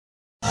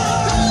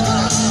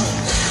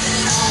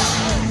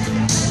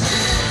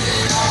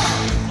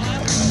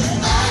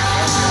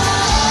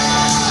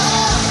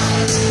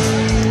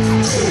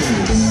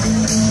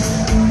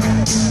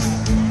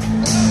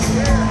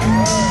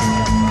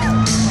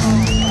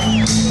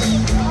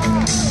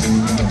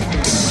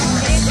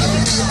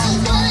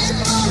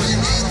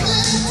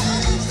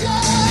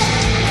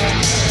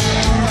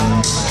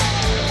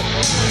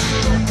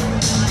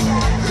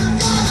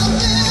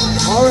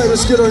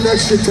let's get our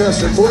next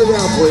contestant. Pull it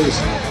down, please.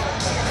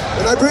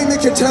 When I bring the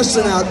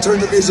contestant out, turn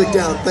the music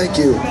down. Thank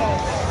you.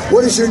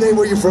 What is your name?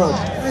 Where are you from?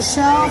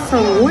 Michelle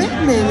from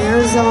Whitman,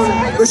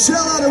 Arizona.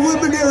 Michelle out of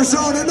Whitman,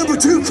 Arizona. Number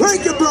 2,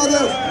 crank it, brother.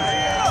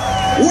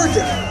 Work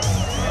it.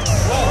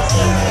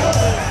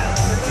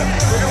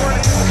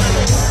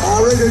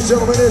 All right, ladies and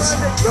gentlemen, it's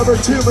number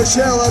 2,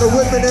 Michelle out of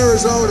Whitman,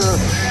 Arizona.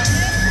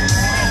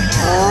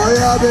 Oh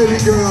yeah, baby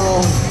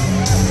girl.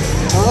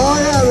 Oh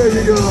yeah,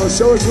 baby girl.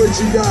 Show us what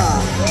you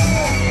got.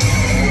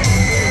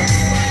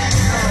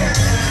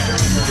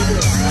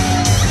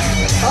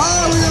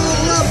 Oh, we got a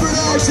little leopard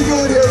action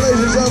going here,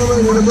 ladies and gentlemen,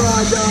 in the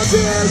bride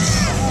contest.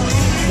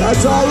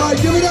 That's all right.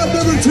 Give it up,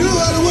 number 2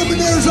 out of Whitman,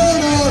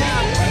 Arizona.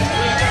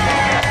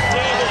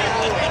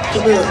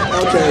 Come here.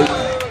 Okay.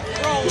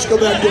 Just go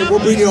back there. We'll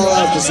bring you all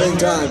out at the same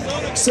time.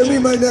 Send me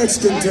my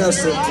next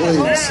contestant,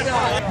 please.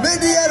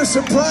 Mindy out of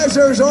Surprise,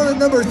 Arizona,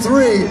 number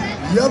 3.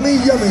 Yummy,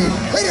 yummy.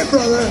 Hit it,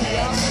 brother.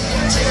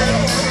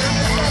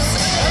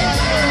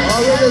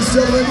 All right, ladies and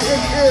gentlemen,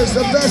 it is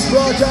the best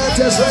bra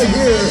contest right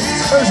here.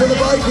 Arizona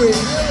Bike Week.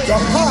 The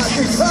hot,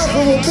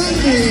 incomparable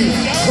Mindy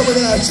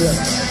coming at you.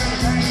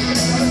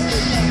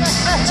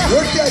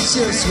 Work that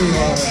shit,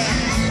 sweetheart.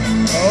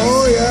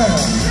 Oh, yeah.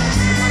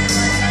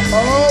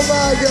 Oh,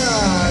 my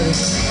God.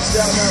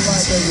 Down that my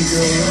baby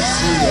girl. Let's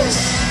see it.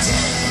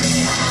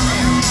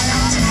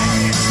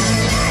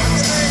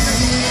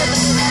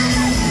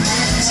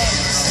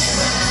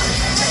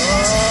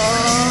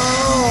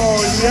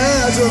 Oh, yeah,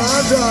 that's what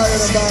I'm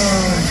talking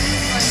about.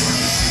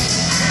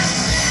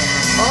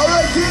 All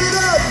right, keep it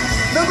up.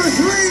 Number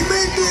 3,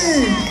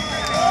 Mindy.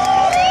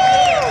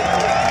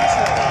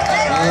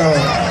 Oh.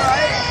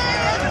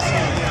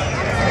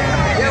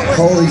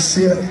 Holy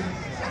shit.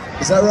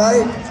 Is that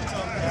right?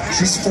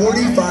 She's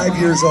 45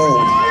 years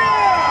old.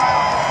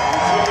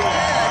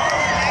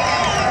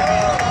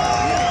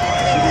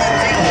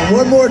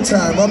 One more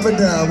time, up and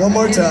down, one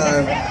more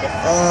time.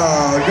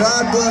 Oh,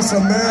 God bless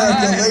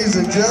America, ladies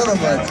and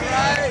gentlemen.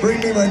 Bring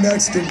me my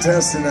next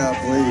contestant out,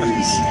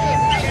 please.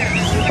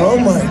 Oh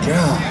my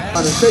God.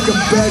 I'm gonna take a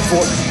bed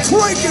for it.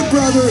 Trinket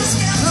Brothers,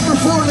 number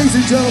 4, ladies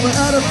and gentlemen,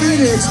 out of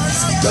Phoenix,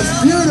 the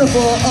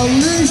beautiful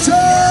Alicia.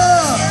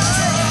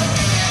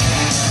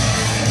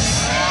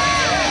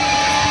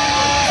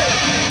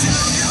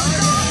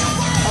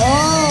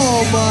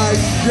 Oh my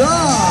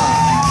God.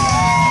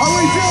 Are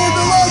we feeling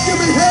the love? Give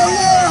me hell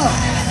yeah.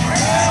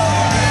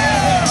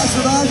 That's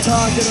what I'm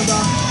talking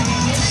about.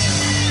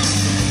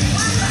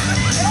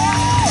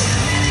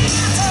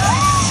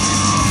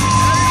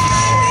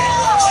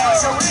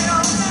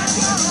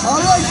 All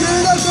right, get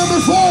it up,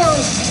 number 4.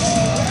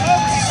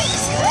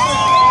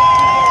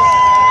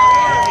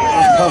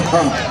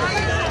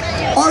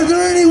 Are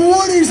there any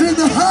Woodies in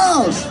the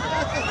house?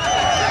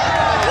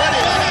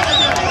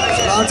 That's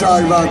what I'm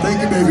talking about.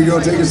 Thank you, baby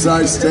girl. Take a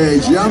side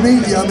stage.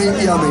 Yummy, yummy,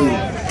 yummy.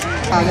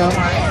 Chicago.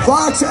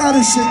 Fox out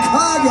of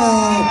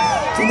Chicago,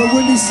 from the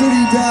Windy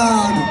City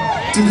down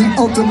to the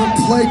ultimate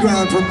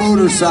playground for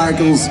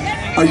motorcycles.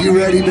 Are you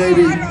ready,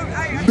 baby?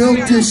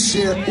 Milk this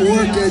shit,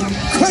 work it.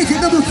 Crank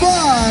it, number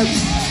 5.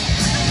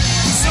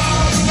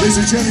 Ladies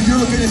and gentlemen, you're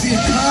looking at the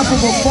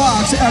incomparable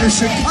Fox out of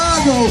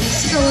Chicago,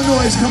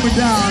 Illinois, coming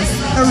down.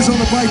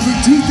 Arizona Bike Week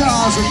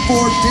 2014.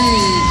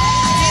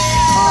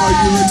 Oh,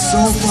 you look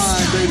so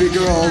fine, baby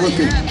girl.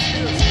 Look at.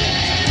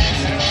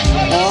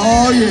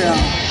 Oh, yeah.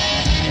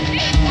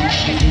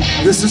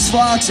 This is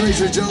Fox,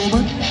 ladies and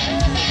gentlemen.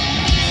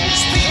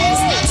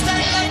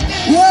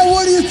 Well,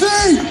 what do you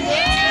think?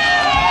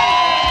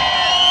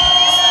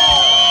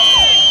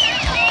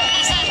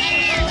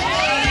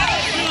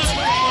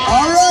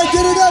 All right,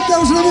 get it up. That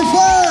was number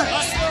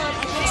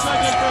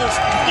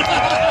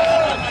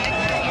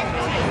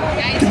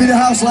 5. Give me the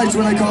house lights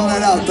when I call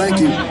that out. Thank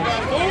you.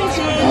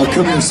 Oh,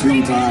 come here,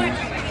 sweetie pie.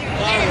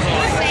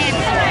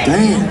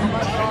 Damn.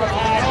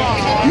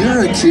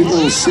 You're a cute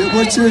little shit.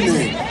 What's your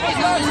name?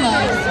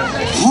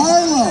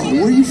 Harlow.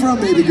 Where are you from,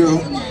 baby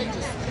girl?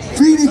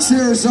 Phoenix,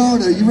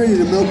 Arizona. You ready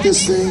to milk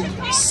this thing?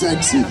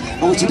 Sexy.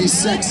 I want you to be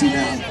sexy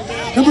now.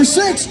 Number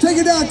 6, take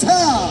it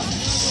downtown.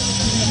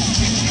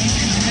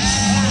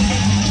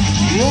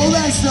 Roll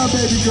that stuff,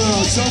 baby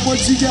girl. Show them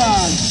what you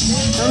got.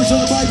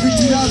 Arizona Bike Week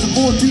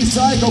 2014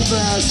 Cycle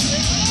Fest.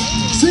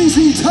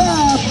 CC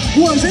Top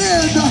was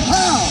in the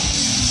house.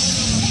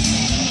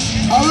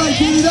 All right,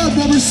 get it up,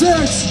 number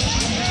 6.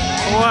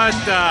 What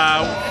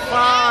the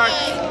fuck?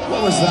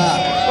 What was that?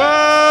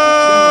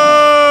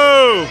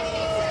 Whoa!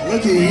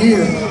 Look at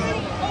you.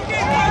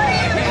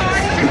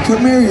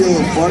 Come here, you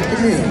little fart.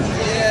 Come here.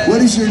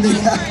 What is your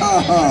name?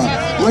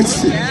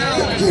 What's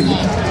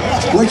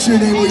your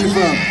name? Where you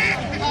from?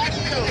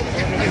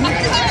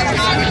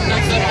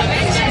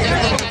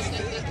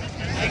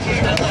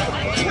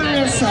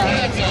 Carissa.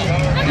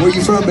 Where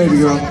you from, baby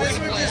girl? I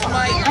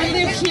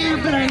live here,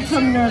 but I'm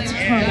from North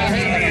Dakota.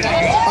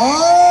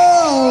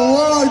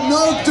 Oh,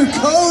 North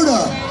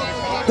Dakota.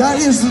 That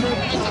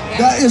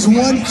is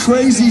one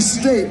crazy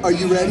state. Are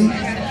you ready?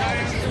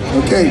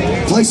 Okay,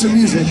 play some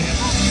music.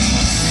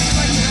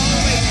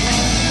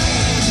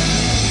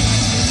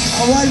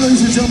 All right,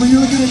 ladies and gentlemen, you're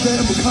looking at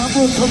the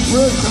Campo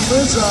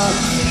Capriza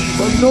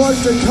from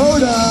North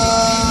Dakota.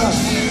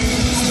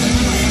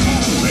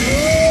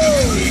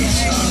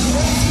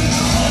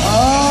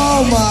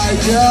 Oh my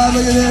God,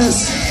 look at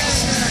this.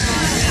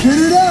 Get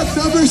it up,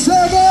 number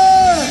 7.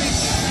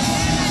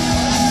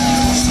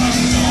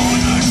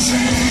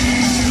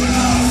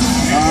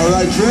 All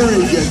right,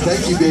 very good.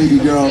 Thank you, baby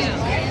girl.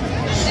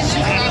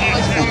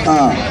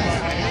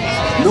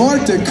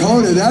 North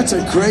Dakota, that's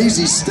a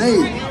crazy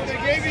state.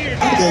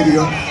 Baby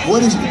girl,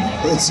 what is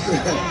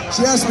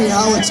she asked me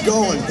how it's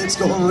going. It's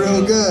going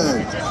real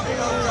good.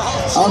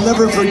 I'll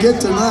never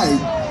forget tonight.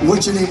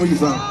 What's your name? Where you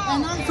from?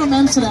 And I'm from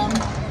Amsterdam.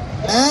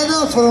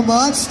 Anna from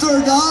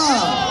Amsterdam.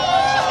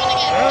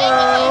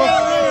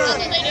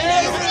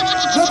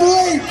 Number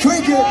 8,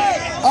 Crank It,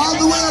 all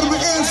the way out of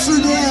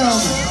Amsterdam.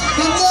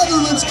 The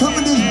Netherlands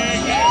coming to the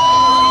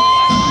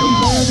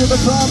land of the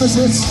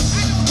promises.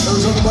 It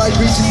was on the Bike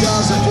Week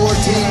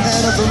 2014.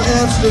 Anna from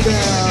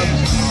Amsterdam.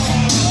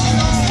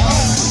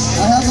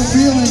 I have a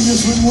feeling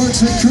this one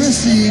works at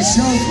Christie's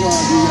Show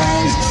Club, you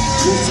guys.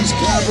 Christie's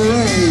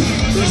Cabaret.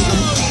 This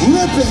one,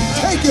 rip it,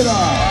 take it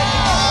off.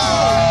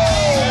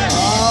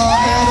 Oh,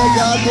 Anna,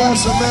 God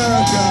bless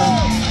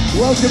America.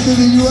 Welcome to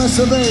the US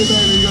of A,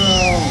 baby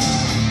girl.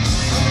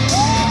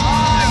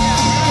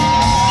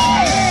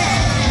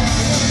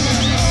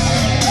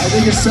 I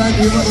think it's time to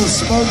hit one of those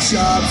smoke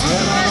shops.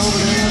 Head on over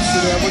to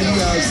Amsterdam. What do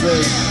you guys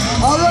think?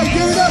 All right,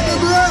 get it up,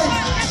 number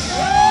 8.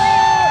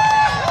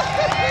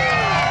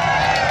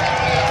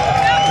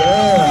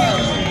 Yeah.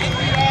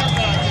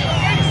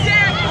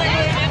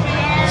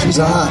 She's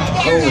hot.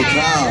 Holy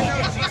cow.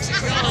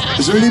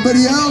 Is there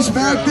anybody else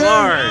back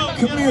there?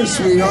 Come here,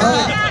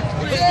 sweetheart.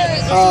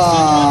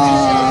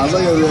 Ah,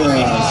 look at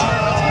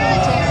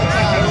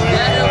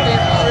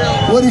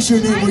this. What is your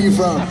name? Where are you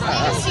from?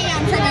 Stacy,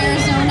 I'm from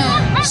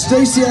Arizona.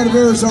 Stacy out of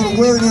Arizona.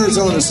 Where in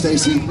Arizona,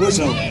 Stacy? Which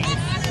one?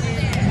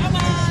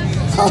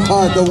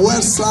 The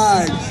West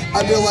Side.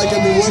 I feel like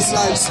I'm in West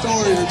Side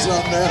Story or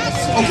something,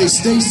 man. Okay,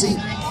 Stacy.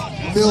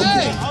 Milk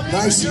it,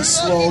 nice and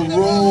slow,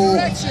 roll.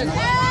 I'm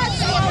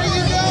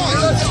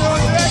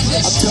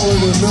telling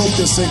her to milk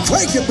this thing.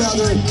 Crank it,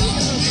 brother.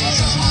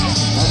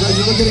 All right,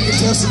 you're looking at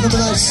contestant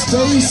number 9,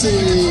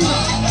 Stacy.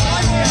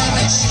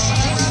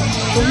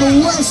 From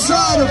the west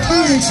side of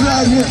Phoenix,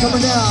 right here,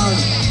 coming down.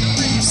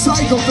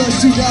 Cycle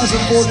Fest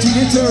 2014,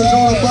 it's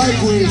Arizona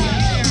Bike Week.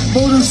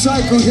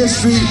 Motorcycle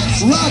history,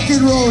 rock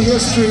and roll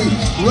history,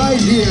 right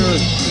here in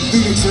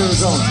Phoenix,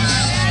 Arizona.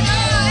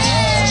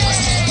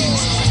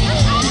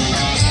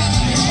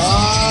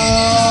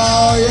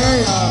 Oh,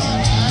 yeah.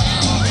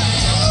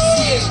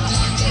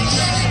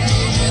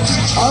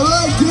 All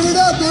right, get it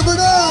up, number 9.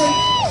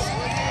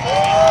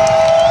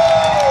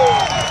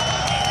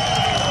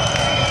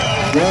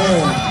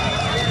 Yeah.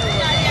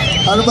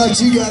 I don't know about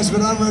you guys,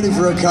 but I'm ready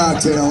for a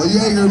cocktail. A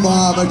Jaeger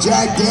bomb, a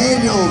Jack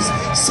Daniels,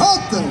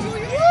 something.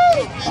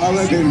 All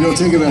right, baby, go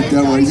take it back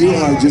that way. You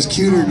are just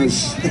cuter than a...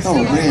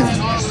 Oh,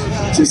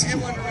 man. Just...